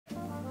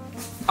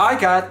I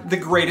got the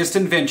greatest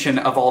invention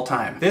of all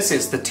time. This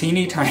is the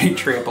teeny tiny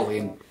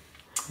trampoline.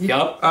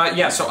 Yup.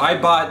 Yeah, so I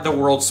bought the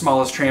world's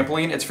smallest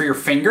trampoline. It's for your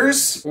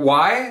fingers.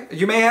 Why,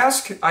 you may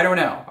ask? I don't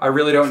know. I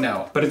really don't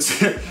know. But it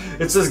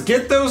says,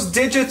 get those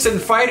digits in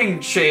fighting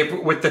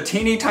shape with the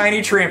teeny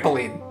tiny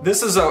trampoline.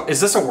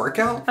 Is this a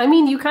workout? I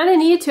mean, you kind of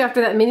need to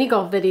after that mini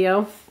golf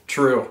video.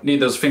 True.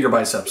 Need those finger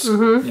biceps,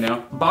 you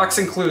know? Box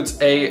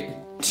includes a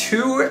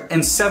 2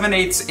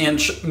 7/8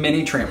 inch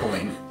mini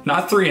trampoline.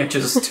 Not 3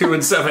 inches, 2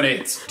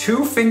 7/8.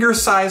 2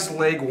 finger-sized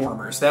leg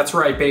warmers. That's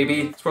right,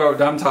 baby. That's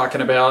what I'm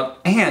talking about.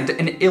 And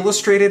an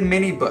illustrated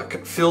mini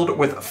book filled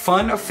with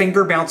fun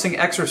finger bouncing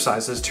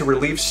exercises to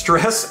relieve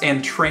stress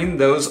and train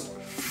those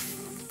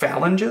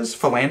phalanges?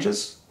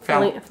 Phalanges?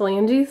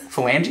 Phalanges?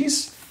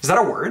 Phalanges? Is that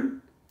a word?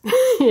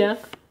 Yeah.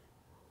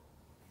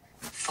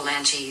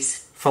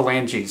 Phalanges.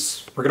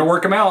 Phalanges. We're gonna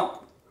work them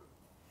out.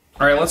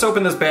 All right, let's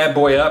open this bad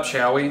boy up,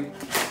 shall we?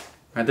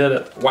 I did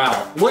it.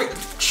 Wow. Look,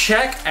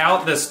 check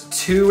out this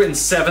 2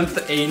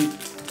 7/8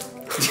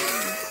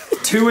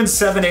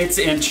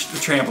 inch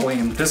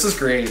trampoline. This is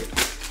great.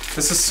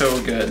 This is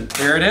so good.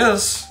 There it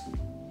is.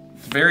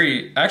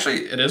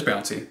 Actually, it is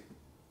bouncy.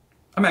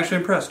 I'm actually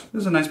impressed.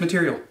 This is a nice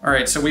material. All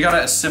right, so we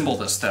gotta assemble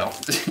this though.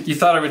 You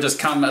thought it would just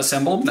come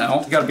assembled?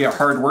 No, you gotta be a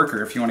hard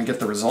worker if you wanna get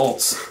the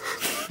results.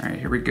 All right,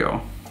 here we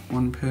go.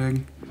 One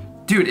peg.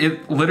 Dude,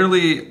 it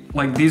literally,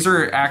 like, these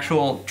are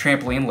actual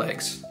trampoline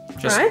legs.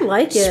 Just I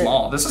like it.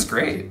 Small. This is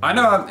great. I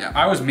know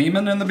I was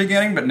memeing in the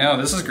beginning, but no,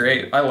 this is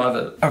great. I love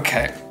it.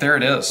 Okay, there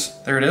it is.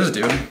 There it is,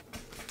 dude.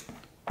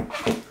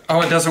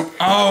 Oh, it doesn't.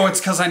 Oh,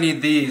 it's because I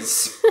need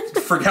these.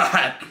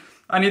 Forgot.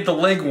 I need the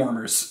leg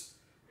warmers.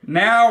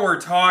 Now we're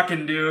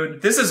talking,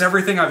 dude. This is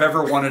everything I've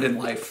ever wanted in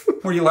life.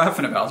 What are you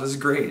laughing about? This is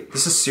great.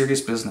 This is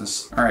serious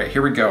business. All right,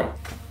 here we go.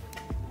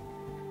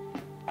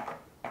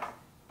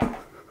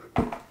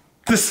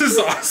 This is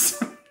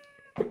awesome.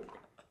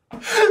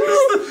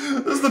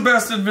 This is the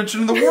best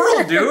invention in the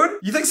world, dude.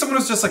 You think someone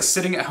was just like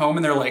sitting at home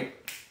and they're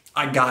like,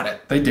 I got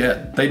it. They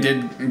did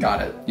and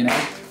got it, you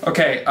know?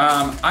 Okay,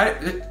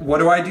 what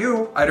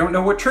do? I don't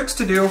know what tricks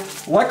to do.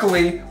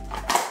 Luckily,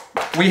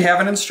 we have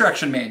an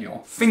instruction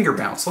manual. Finger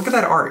bounce, look at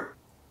that art.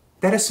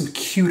 That is some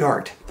cute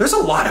art. There's a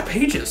lot of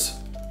pages.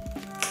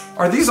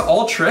 Are these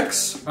all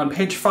tricks? On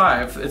page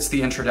 5, it's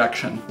the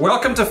introduction.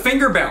 Welcome to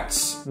Finger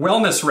Bounce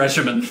Wellness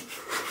Regimen.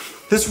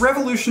 This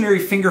revolutionary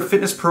finger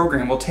fitness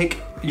program will take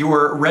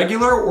your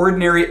regular,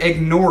 ordinary,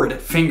 ignored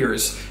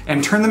fingers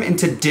and turn them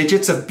into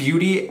digits of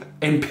beauty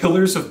and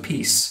pillars of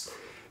peace.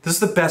 This is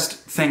the best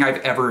thing I've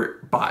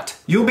ever bought.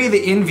 You'll be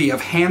the envy of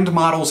hand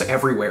models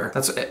everywhere.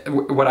 That's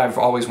what I've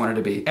always wanted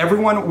to be.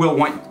 Everyone will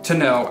want to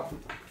know,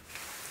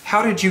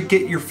 how did you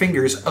get your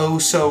fingers oh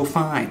so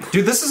fine?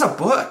 Dude, this is a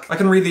book. I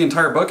can read the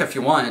entire book if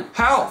you want.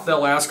 How,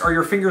 they'll ask, are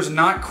your fingers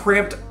not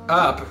cramped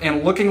up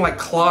and looking like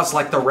claws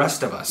like the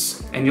rest of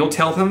us? And you'll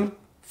tell them,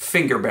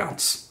 finger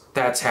bounce.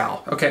 That's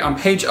how. Okay, on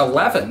page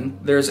 11,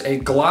 there's a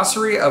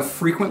glossary of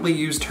frequently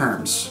used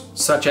terms,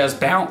 such as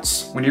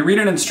bounce. When you read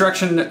an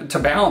instruction to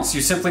bounce,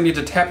 you simply need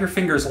to tap your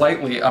fingers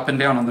lightly up and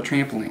down on the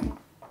trampoline.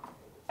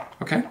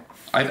 Okay,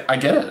 I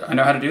get it. I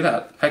know how to do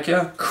that. Heck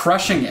yeah.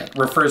 Crushing it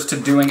refers to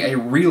doing a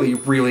really,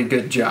 really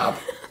good job.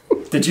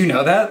 Did you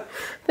know that?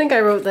 I think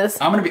I wrote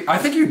this. I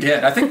think you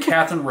did. I think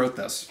Catherine wrote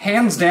this.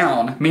 Hands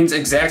down means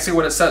exactly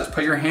what it says.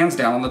 Put your hands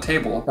down on the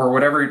table or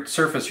whatever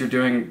surface you're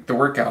doing the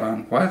workout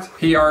on. What?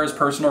 PR is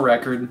personal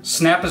record.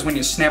 Snap is when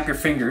you snap your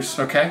fingers,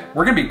 okay?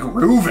 We're gonna be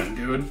grooving,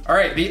 dude. All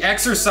right, the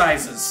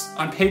exercises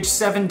on page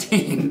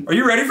 17. Are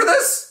you ready for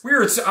this?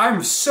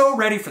 I'm so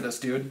ready for this,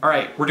 dude. All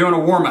right, we're doing a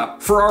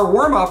warm-up. For our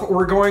warm-up,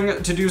 we're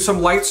going to do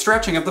some light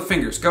stretching of the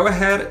fingers. Go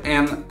ahead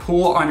and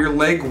pull on your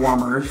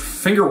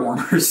finger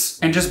warmers,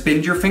 and just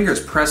bend your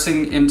fingers,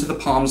 pressing into the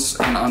palms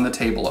and on the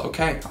table.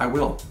 Okay, I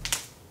will.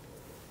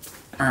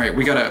 All right,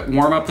 we gotta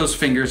warm up those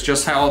fingers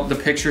just how the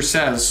picture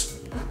says.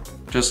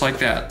 Just like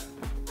that.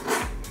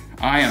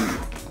 I am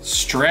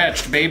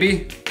stretched,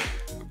 baby.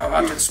 Oh,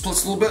 I just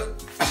splits a little bit.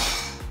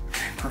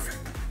 Okay, perfect.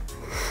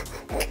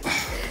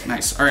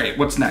 Nice. All right,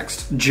 what's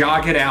next?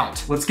 Jog it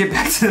out. Let's get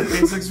back to the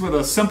basics with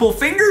a simple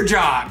finger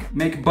jog.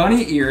 Make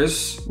bunny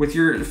ears with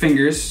your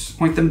fingers.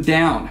 Point them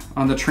down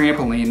on the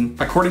trampoline.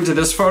 According to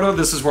this photo,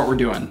 this is what we're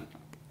doing.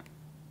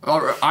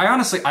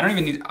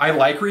 I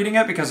like reading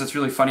it because it's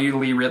really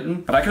funnily written,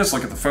 but I could just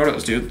look at the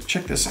photos, dude.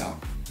 Check this out.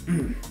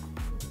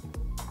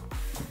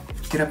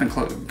 Get up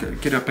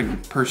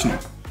and personal.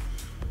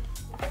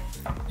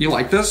 You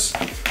like this?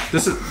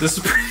 This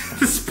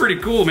is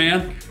pretty cool,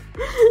 man.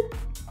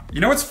 You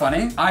know what's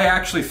funny? I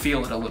actually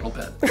feel it a little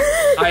bit.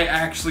 I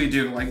actually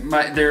do. Like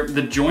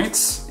the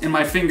joints in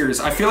my fingers,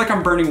 I feel like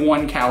I'm burning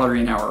 1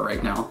 calorie an hour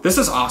right now. This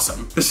is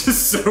awesome. This is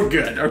so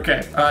good.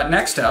 Okay.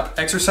 Next up,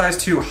 exercise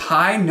 2,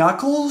 high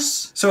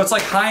knuckles. So it's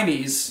like high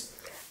knees,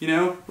 you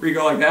know, where you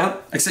go like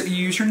that, except you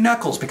use your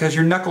knuckles because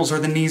your knuckles are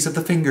the knees of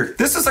the finger.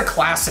 This is a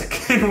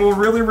classic and will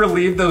really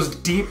relieve those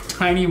deep,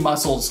 tiny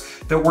muscles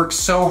that work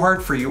so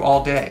hard for you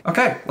all day.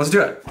 Okay, let's do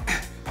it.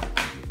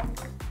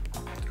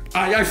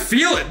 I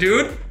feel it,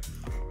 dude.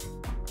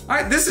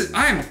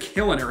 I am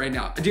killing it right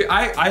now. Dude,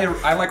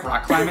 I like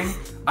rock climbing.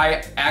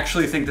 I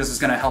actually think this is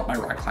gonna help my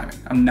rock climbing.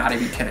 I'm not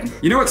even kidding.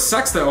 You know what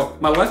sucks though?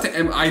 My left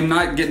hand, I'm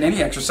not getting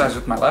any exercise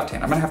with my left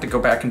hand. I'm gonna have to go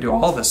back and do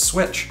all this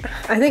switch.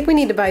 I think we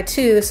need to buy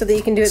two so that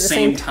you can do it at the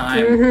same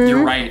time.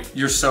 You're right.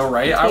 You're so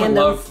right. I would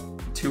love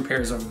 2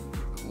 pairs of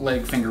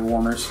leg finger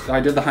warmers.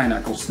 I did the high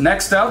knuckles.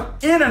 Next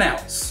up, in and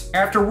outs.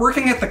 After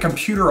working at the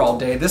computer all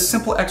day, this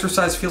simple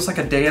exercise feels like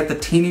a day at the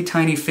teeny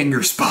tiny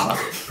finger spa.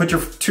 Put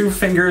your 2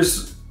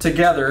 fingers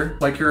together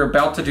like you're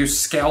about to do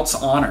Scout's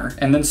honor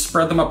and then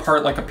spread them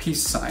apart like a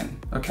peace sign.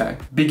 Okay.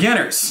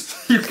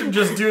 Beginners, you can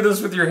just do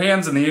this with your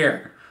hands in the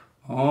air.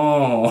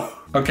 Oh.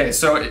 Okay,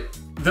 so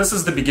this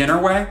is the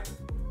beginner way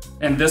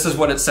and this is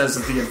what it says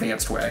is the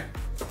advanced way.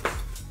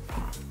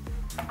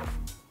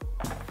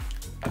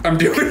 I'm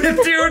doing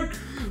it, dude.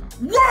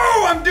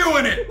 Whoa, I'm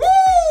doing it.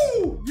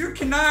 Woo! You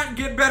cannot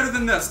get better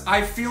than this.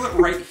 I feel it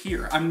right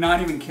here. I'm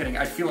not even kidding.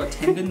 I feel a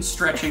tendon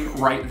stretching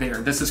right there.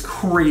 This is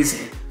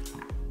crazy.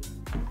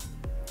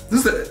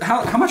 This is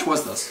how much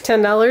was this?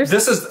 $10.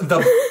 This is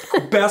the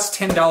best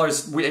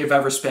 $10 we've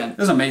ever spent.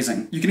 This is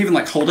amazing. You can even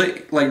like hold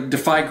it, like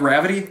defy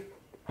gravity.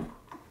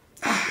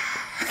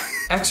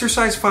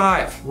 Exercise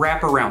 5,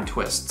 wraparound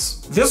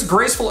twists. This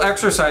graceful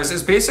exercise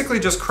is basically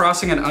just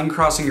crossing and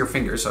uncrossing your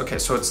fingers. Okay,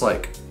 so it's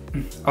like,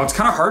 oh, it's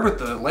kind of hard with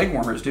the leg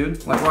warmers,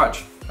 dude. Like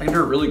watch, I can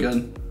do it really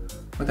good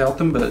without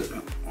them, but it's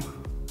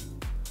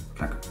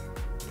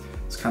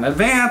kind of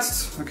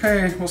advanced.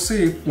 Okay, we'll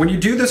see. When you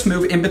do this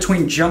move in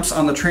between jumps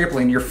on the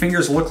trampoline, your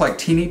fingers look like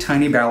teeny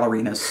tiny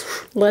ballerinas.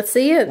 Let's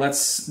see it.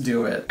 Let's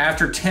do it.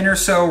 After 10 or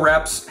so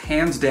reps,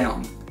 hands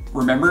down.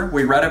 Remember,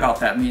 we read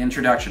about that in the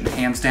introduction,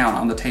 hands down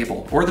on the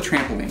table or the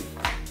trampoline.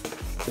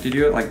 Did you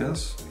do it like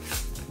this?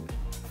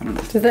 I don't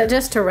know. Is that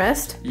just to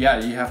rest? Yeah,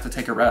 you have to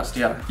take a rest,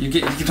 yeah. You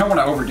don't want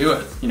to overdo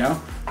it, you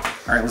know? All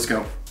right, let's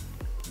go.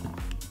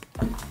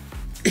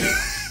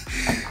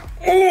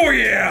 Oh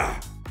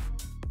yeah!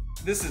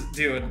 This is,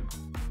 dude,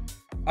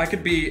 I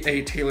could be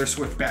a Taylor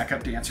Swift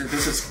backup dancer.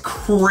 This is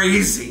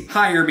crazy.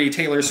 Hire me,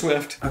 Taylor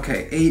Swift.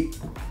 Okay, 8,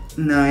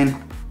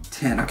 9,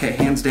 10. Okay,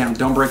 hands down,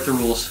 don't break the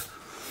rules.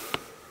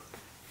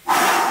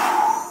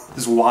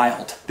 This is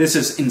wild. This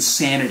is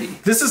insanity.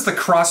 This is the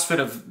CrossFit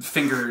of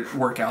finger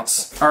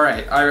workouts. All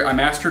right, I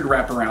mastered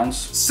wraparounds.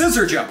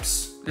 Scissor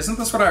jumps. Isn't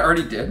this what I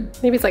already did?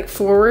 Maybe it's like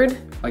forward.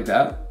 Like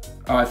that?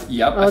 Oh,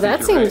 yep. Oh,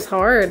 that seems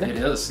hard. It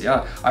is,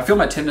 yeah. I feel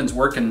my tendons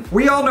working.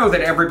 We all know that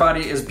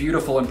everybody is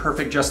beautiful and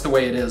perfect just the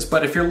way it is,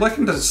 but if you're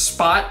looking to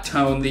spot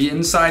tone the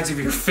insides of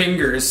your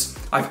fingers,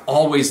 I've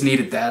always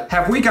needed that.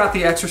 Have we got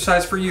the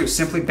exercise for you?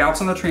 Simply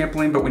bounce on the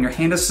trampoline, but when your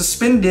hand is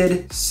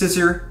suspended,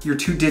 scissor your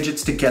 2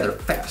 digits together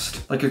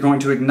fast, like you're going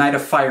to ignite a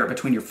fire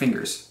between your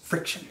fingers.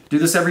 Friction. Do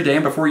this every day,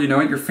 and before you know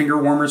it, your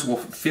finger warmers will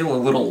feel a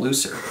little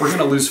looser. We're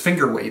gonna lose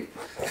finger weight.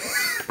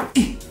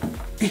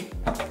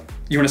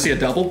 You wanna see a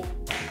double?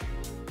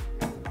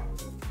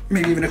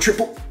 Maybe even a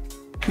triple.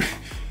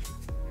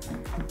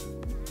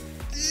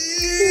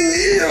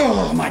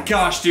 Oh my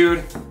gosh,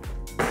 dude.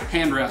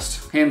 Hand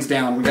rest, hands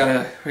down. We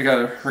gotta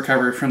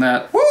recover from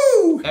that.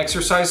 Woo!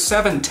 Exercise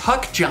 7,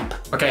 tuck jump.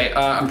 Okay,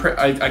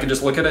 I can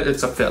just look at it.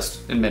 It's a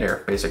fist in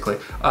midair, basically.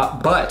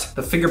 But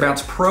the Finger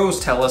Bounce pros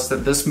tell us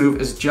that this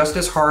move is just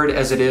as hard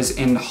as it is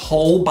in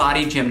whole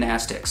body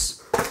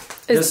gymnastics.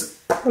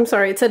 I'm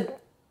sorry, it said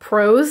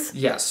pros?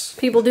 Yes.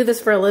 People do this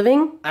for a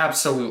living?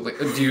 Absolutely.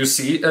 Do you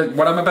see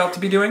what I'm about to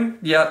be doing?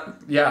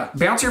 Yeah.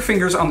 Bounce your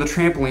fingers on the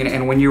trampoline,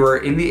 and when you are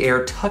in the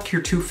air, tuck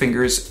your 2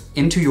 fingers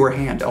into your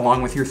hand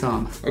along with your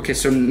thumb. Okay,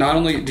 so not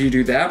only do you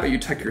do that, but you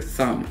tuck your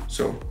thumb.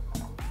 So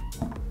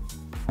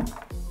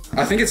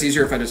I think it's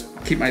easier if I just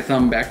keep my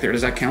thumb back there.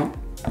 Does that count?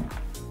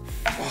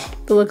 Oh.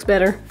 That looks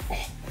better.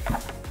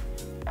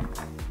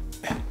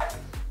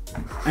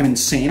 I'm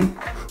insane.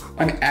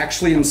 I'm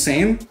actually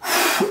insane.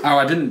 Oh,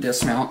 I didn't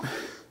dismount.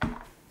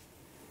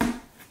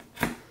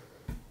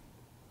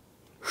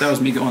 That was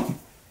me going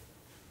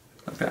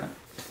like that.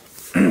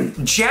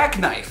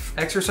 Jackknife,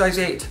 exercise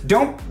 8.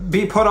 Don't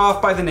be put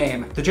off by the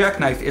name. The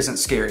jackknife isn't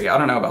scary. I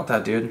don't know about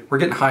that, dude. We're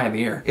getting high in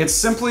the air. It's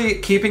simply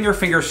keeping your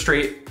fingers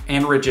straight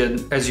and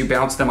rigid as you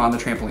bounce them on the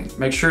trampoline.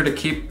 Make sure to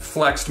keep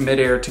flexed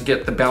midair to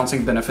get the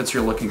bouncing benefits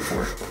you're looking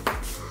for.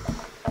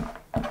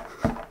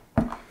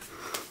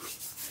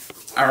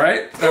 All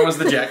right, that was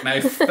the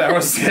jackknife. That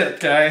was it,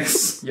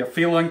 guys. You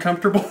feel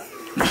uncomfortable?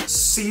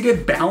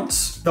 Seated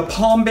bounce. The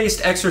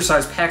palm-based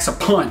exercise packs a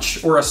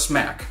punch or a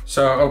smack.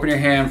 So open your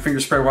hand,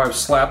 finger spread wide,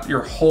 slap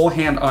your whole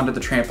hand onto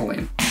the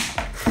trampoline.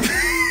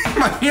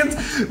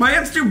 my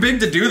hand's too big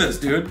to do this,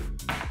 dude.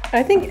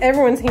 I think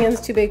everyone's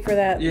hand's too big for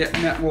that.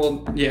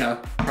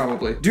 Yeah,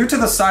 probably. Due to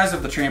the size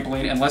of the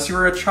trampoline, unless you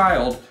are a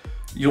child,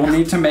 you'll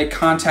need to make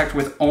contact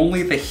with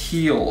only the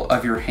heel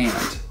of your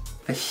hand.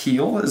 The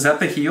heel? Is that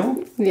the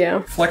heel?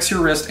 Yeah. Flex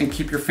your wrist and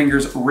keep your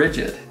fingers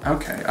rigid.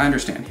 Okay, I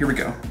understand. Here we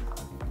go.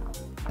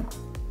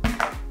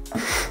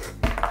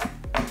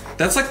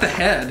 That's like the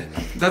head.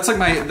 That's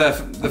like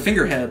the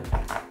finger head.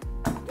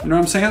 You know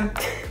what I'm saying?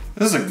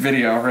 This is a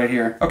video right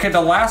here. Okay,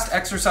 the last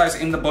exercise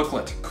in the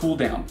booklet, cool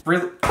down.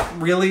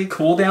 Really?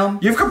 Cool down?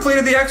 You've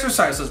completed the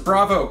exercises,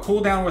 bravo.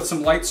 Cool down with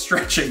some light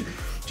stretching,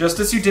 just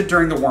as you did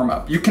during the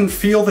warm-up. You can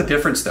feel the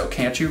difference though,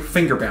 can't you?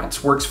 Finger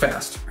bounce, works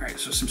fast. All right,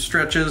 so some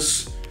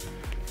stretches,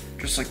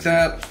 just like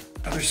that.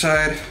 Other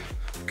side,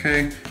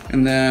 okay.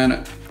 And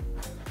then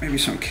maybe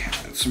some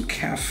calf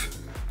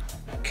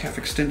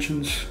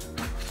extensions.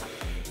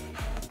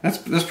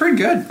 That's pretty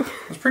good.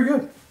 That's pretty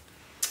good.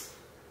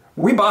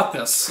 We bought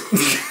this.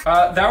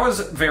 That was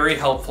very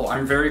helpful.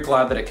 I'm very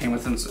glad that it came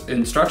with an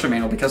instruction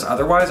manual because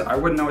otherwise I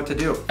wouldn't know what to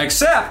do.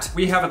 Except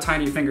we have a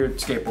tiny fingered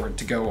skateboard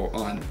to go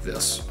on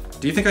this.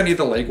 Do you think I need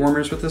the leg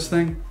warmers with this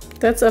thing?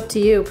 That's up to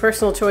you.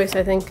 Personal choice,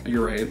 I think.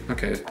 You're right.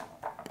 Okay.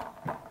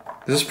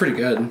 This is pretty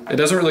good. It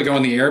doesn't really go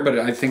in the air, but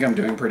I think I'm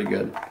doing pretty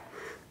good.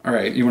 All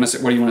right. You want to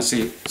see? What do you want to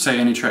see? Say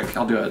any trick.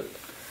 I'll do it.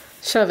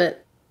 Shove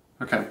it.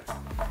 Okay.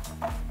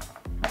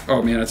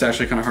 Oh man, it's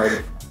actually kind of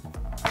hard.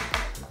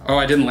 Oh,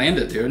 I didn't land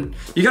it, dude.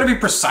 You gotta be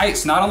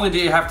precise. Not only do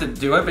you have to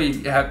do it, but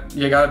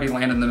you gotta be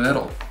landing in the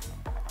middle.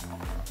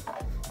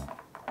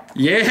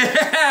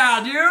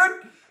 Yeah,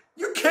 dude!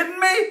 You kidding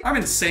me? I'm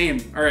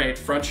insane. All right,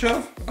 front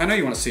shove. I know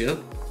you wanna see it.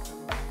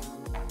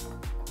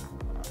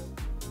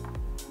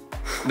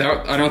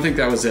 I don't think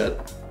that was it.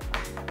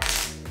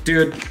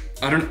 Dude,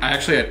 I don't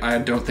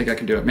think I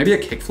can do it. Maybe a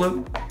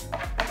kickflip?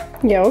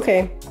 Yeah,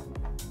 okay.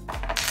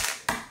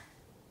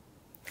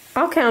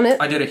 I'll count it.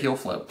 I did a heel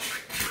flip.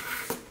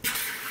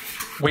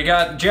 We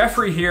got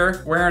Jeffrey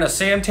here wearing a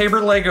Sam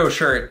Tabor Lego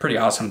shirt. Pretty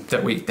awesome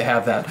that we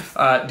have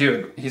that.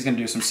 Dude, he's gonna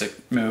do some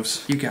sick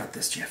moves. You got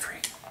this, Jeffrey.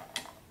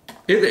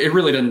 It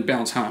really didn't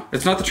bounce, huh?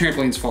 It's not the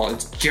trampoline's fault,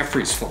 it's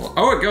Jeffrey's fault.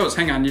 Oh, it goes,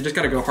 hang on, you just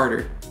gotta go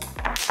harder.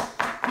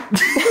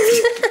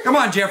 Come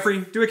on, Jeffrey,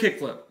 do a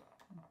kickflip.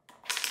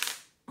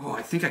 Oh,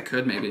 I think I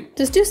could maybe.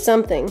 Just do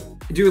something.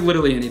 Do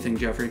literally anything,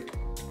 Jeffrey.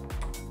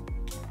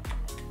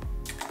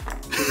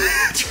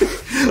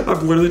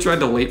 I've literally tried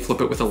to late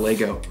flip it with a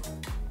Lego.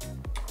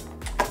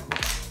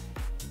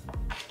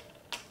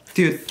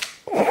 Dude.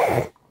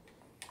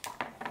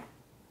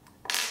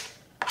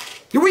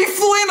 We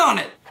flew in on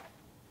it!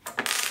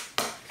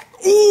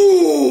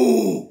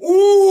 Ooh!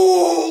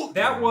 Ooh!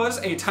 That was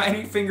a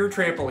tiny finger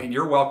trampoline.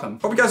 You're welcome.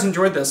 Hope you guys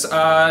enjoyed this.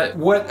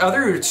 What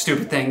other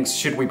stupid things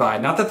should we buy?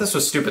 Not that this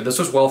was stupid. This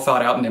was well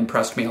thought out and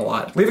impressed me a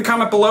lot. Leave a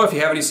comment below if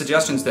you have any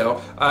suggestions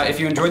though. If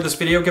you enjoyed this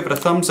video, give it a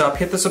thumbs up,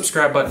 hit the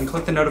subscribe button,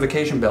 click the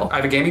notification bell. I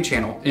have a gaming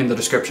channel in the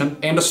description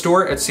and a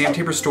store at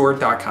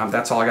samtaborstore.com.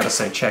 That's all I gotta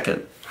say. Check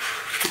it.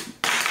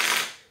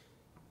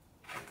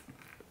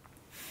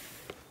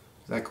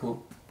 Is that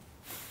cool?